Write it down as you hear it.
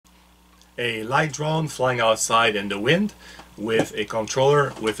A light drone flying outside in the wind with a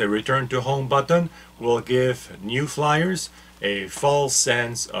controller with a return to home button will give new flyers a false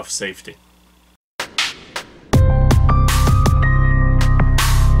sense of safety.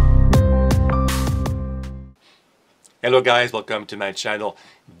 Hello guys, welcome to my channel.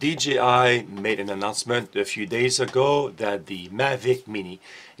 DJI made an announcement a few days ago that the Mavic Mini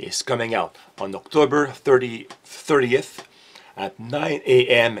is coming out on October 30th at 9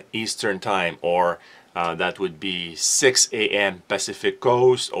 a.m. Eastern Time, or that would be 6 a.m. Pacific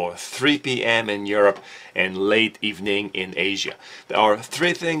Coast or 3 p.m. in Europe and late evening in Asia. There are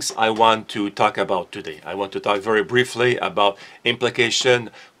three things I want to talk about today. I want to talk very briefly about implication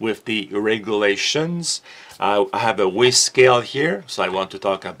with the regulations. I have a weight scale here, so I want to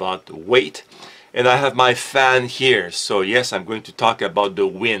talk about weight. And I have my fan here, so yes, I'm going to talk about the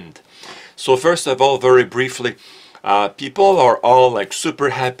wind. So first of all, very briefly, people are all like super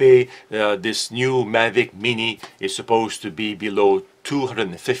happy. This new Mavic Mini is supposed to be below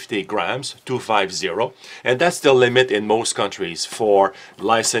 250 grams, 250, and that's the limit in most countries for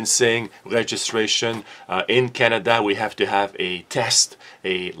licensing, registration. In Canada, we have to have a test,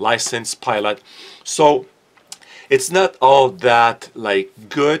 a licensed pilot. So it's not all that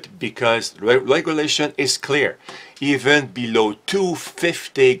good because regulation is clear. Even below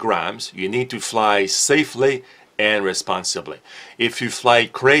 250 grams, you need to fly safely and responsibly. If you fly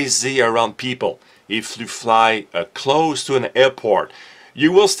crazy around people, if you fly close to an airport,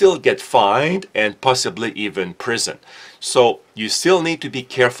 you will still get fined and possibly even prison. So you still need to be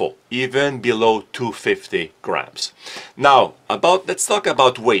careful, even below 250 grams. Now, let's talk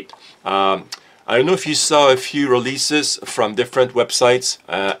about weight. I don't know if you saw a few releases from different websites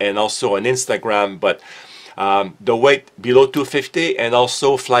and also on Instagram, but the weight below 250 and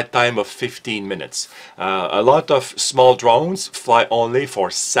also flight time of 15 minutes. A lot of small drones fly only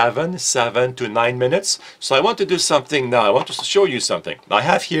for 7 to 9 minutes. So I want to do something now. I want to show you something. I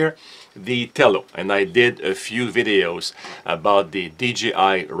have here the Tello, and I did a few videos about the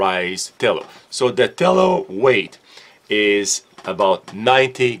DJI Rise Tello. So the Tello weight is about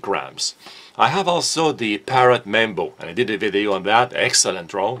 90 grams. I have also the Parrot Mambo, and I did a video on that. Excellent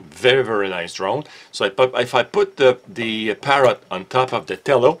drone, very nice drone. So if I put the Parrot on top of the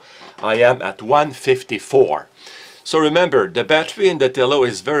Tello, I am at 154. So remember, the battery in the Tello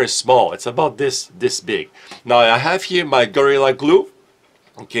is very small. It's about this big. Now I have here my Gorilla Glue.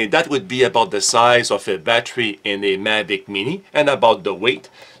 Okay, that would be about the size of a battery in a Mavic Mini and about the weight.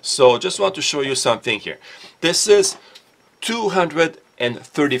 So just want to show you something here. This is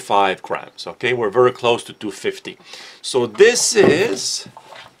 235 grams. Okay, we're very close to 250. So this is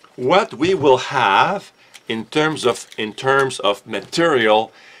what we will have in terms of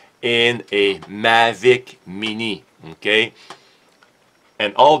material in a Mavic Mini. Okay,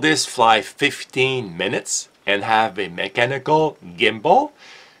 and all this fly 15 minutes and have a mechanical gimbal.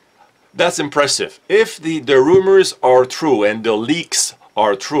 That's impressive. If the rumors are true and the leaks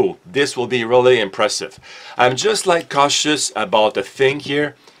are true, this will be really impressive. I'm just cautious about a thing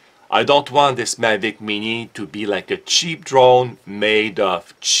here. I don't want this Mavic Mini to be like a cheap drone made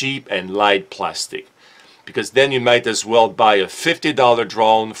of cheap and light plastic, because then you might as well buy a $50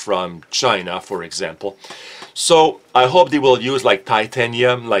 drone from China, for example. So I hope they will use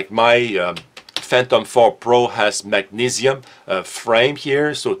titanium, like my Phantom 4 Pro has magnesium frame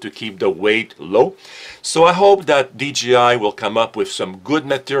here, so to keep the weight low. So I hope that DJI will come up with some good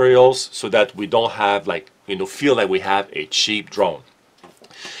materials so that we don't have feel like we have a cheap drone.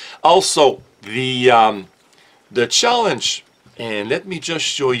 Also, the challenge, and let me just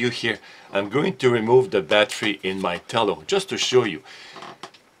show you here. I'm going to remove the battery in my Tello just to show you.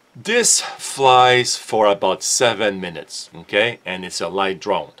 This flies for about 7 minutes, okay, and it's a light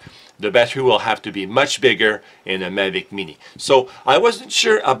drone. The battery will have to be much bigger in a Mavic Mini. So I wasn't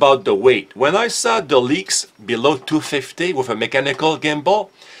sure about the weight. When I saw the leaks below 250 with a mechanical gimbal,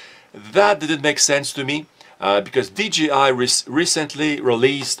 that didn't make sense to me because DJI recently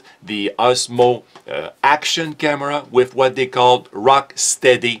released the Osmo action camera with what they called rock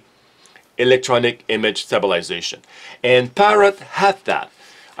steady electronic image stabilization. And Parrot had that.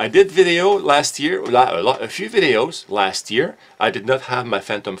 I did video last year, a few videos last year. I did not have my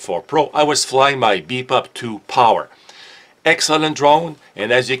Phantom 4 Pro. I was flying my Beep Up 2 Power. Excellent drone,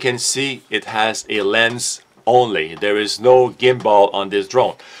 and as you can see, it has a lens only. There is no gimbal on this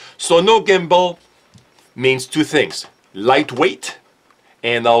drone. So no gimbal means two things: lightweight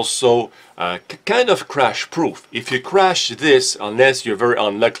and also kind of crash proof. If you crash this, unless you're very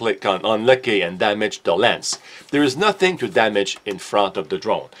unlucky and damage the lens, there is nothing to damage in front of the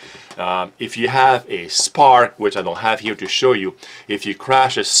drone. If you have a spark, which I don't have here to show you, if you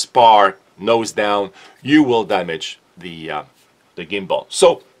crash a spark nose down, you will damage the gimbal.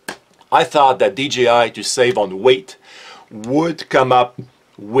 So I thought that DJI, to save on weight, would come up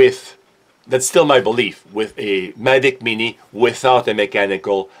with, that's still my belief, with a Mavic Mini without a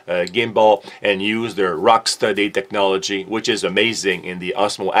mechanical gimbal, and use their rock steady technology, which is amazing in the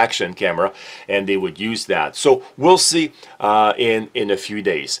Osmo Action camera, and they would use that. So we'll see in a few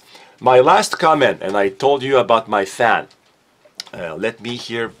days. My last comment, and I told you about my fan. Let me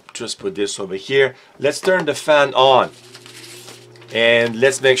here just put this over here. Let's turn the fan on, and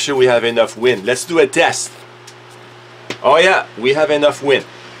let's make sure we have enough wind. Let's do a test. Oh yeah, we have enough wind.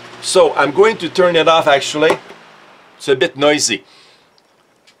 So I'm going to turn it off actually. It's a bit noisy.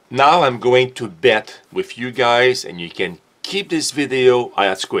 Now I'm going to bet with you guys, and you can keep this video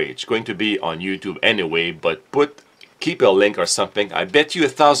at square. It's going to be on YouTube anyway, but keep a link or something. I bet you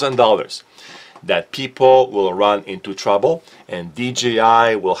 $1,000 that people will run into trouble, and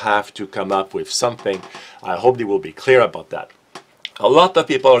DJI will have to come up with something. I hope they will be clear about that. A lot of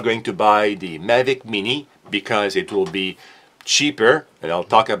people are going to buy the Mavic Mini because it will be cheaper, and I'll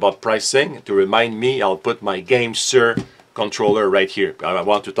talk about pricing. To remind me, I'll put my GameSir controller right here. I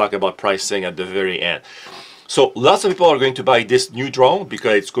want to talk about pricing at the very end. So lots of people are going to buy this new drone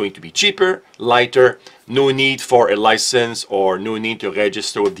because it's going to be cheaper, lighter, no need for a license or no need to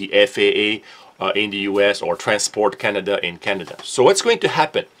register with the FAA in the US or Transport Canada in Canada. So what's going to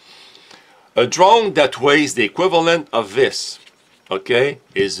happen? A drone that weighs the equivalent of this, okay,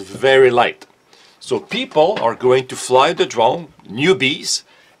 is very light. So people are going to fly the drone, newbies,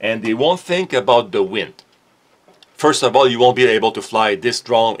 and they won't think about the wind. First of all, you won't be able to fly this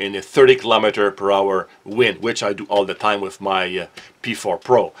drone in a 30 km/h wind, which I do all the time with my P4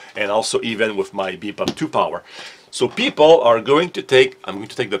 Pro, and also even with my BPUB 2 power. So people are going to take, I'm going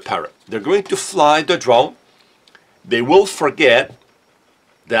to take the Parrot. They're going to fly the drone. They will forget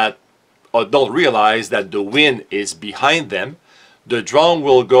that, or don't realize that the wind is behind them. The drone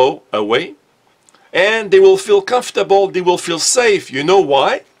will go away, and they will feel comfortable, they will feel safe. You know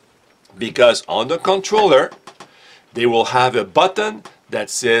why? Because on the controller, they will have a button that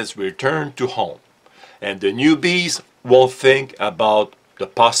says return to home. And the newbies won't think about the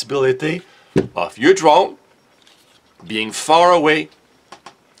possibility of your drone being far away,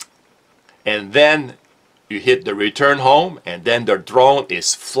 and then you hit the return home, and then the drone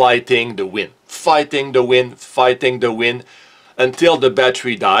is fighting the wind, fighting the wind, fighting the wind, until the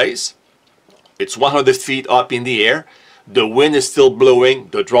battery dies. It's 100 feet up in the air. The wind is still blowing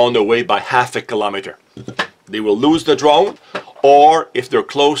the drone away by half a kilometer. They will lose the drone, or if they're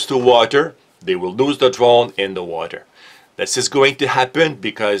close to water, they will lose the drone in the water. This is going to happen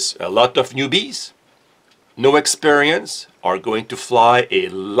because a lot of newbies, no experience, are going to fly a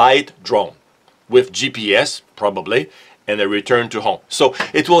light drone with GPS, probably, and a return to home. So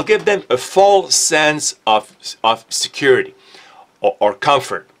it will give them a false sense of security or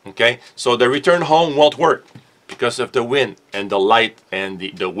comfort. Okay, so the return home won't work because of the wind and the light and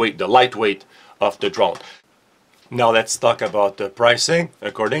the light weight of the drone. Now let's talk about the pricing.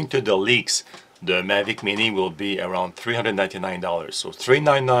 According to the leaks, the Mavic Mini will be around $399. So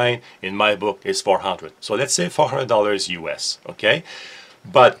 $399 in my book is $400. So let's say $400 US. Okay,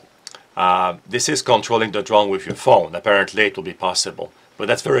 but this is controlling the drone with your phone. Apparently it will be possible, but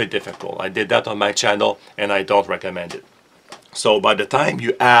that's very difficult. I did that on my channel, and I don't recommend it. So by the time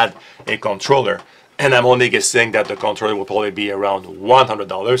you add a controller, and I'm only guessing that the controller will probably be around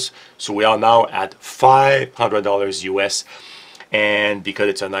 $100, so we are now at $500 US. And because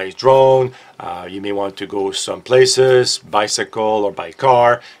it's a nice drone, you may want to go some places, bicycle or by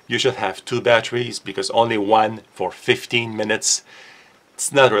car. You should have 2 batteries, because only one for 15 minutes,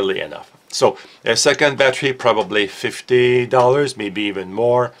 it's not really enough. So a second battery, probably $50, maybe even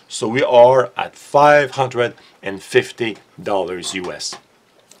more. So we are at $550 US.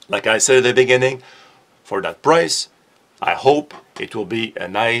 Like I said at the beginning, for that price, I hope it will be a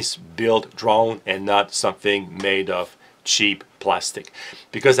nice built drone and not something made of cheap plastic.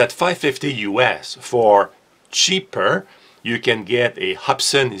 Because at $550 US, for cheaper, you can get a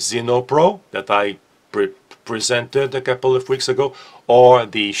Hubsan Zeno Pro that I presented a couple of weeks ago, or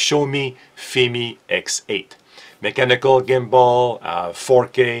the Xiaomi Fimi X8. Mechanical gimbal,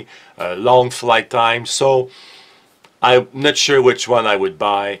 4K, long flight time. So I'm not sure which one I would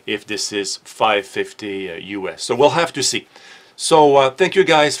buy if this is $550 US. So we'll have to see. So thank you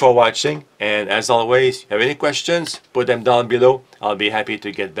guys for watching, and as always, if you have any questions, put them down below. I'll be happy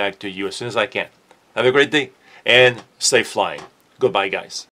to get back to you as soon as I can. Have a great day and safe flying. Goodbye, guys.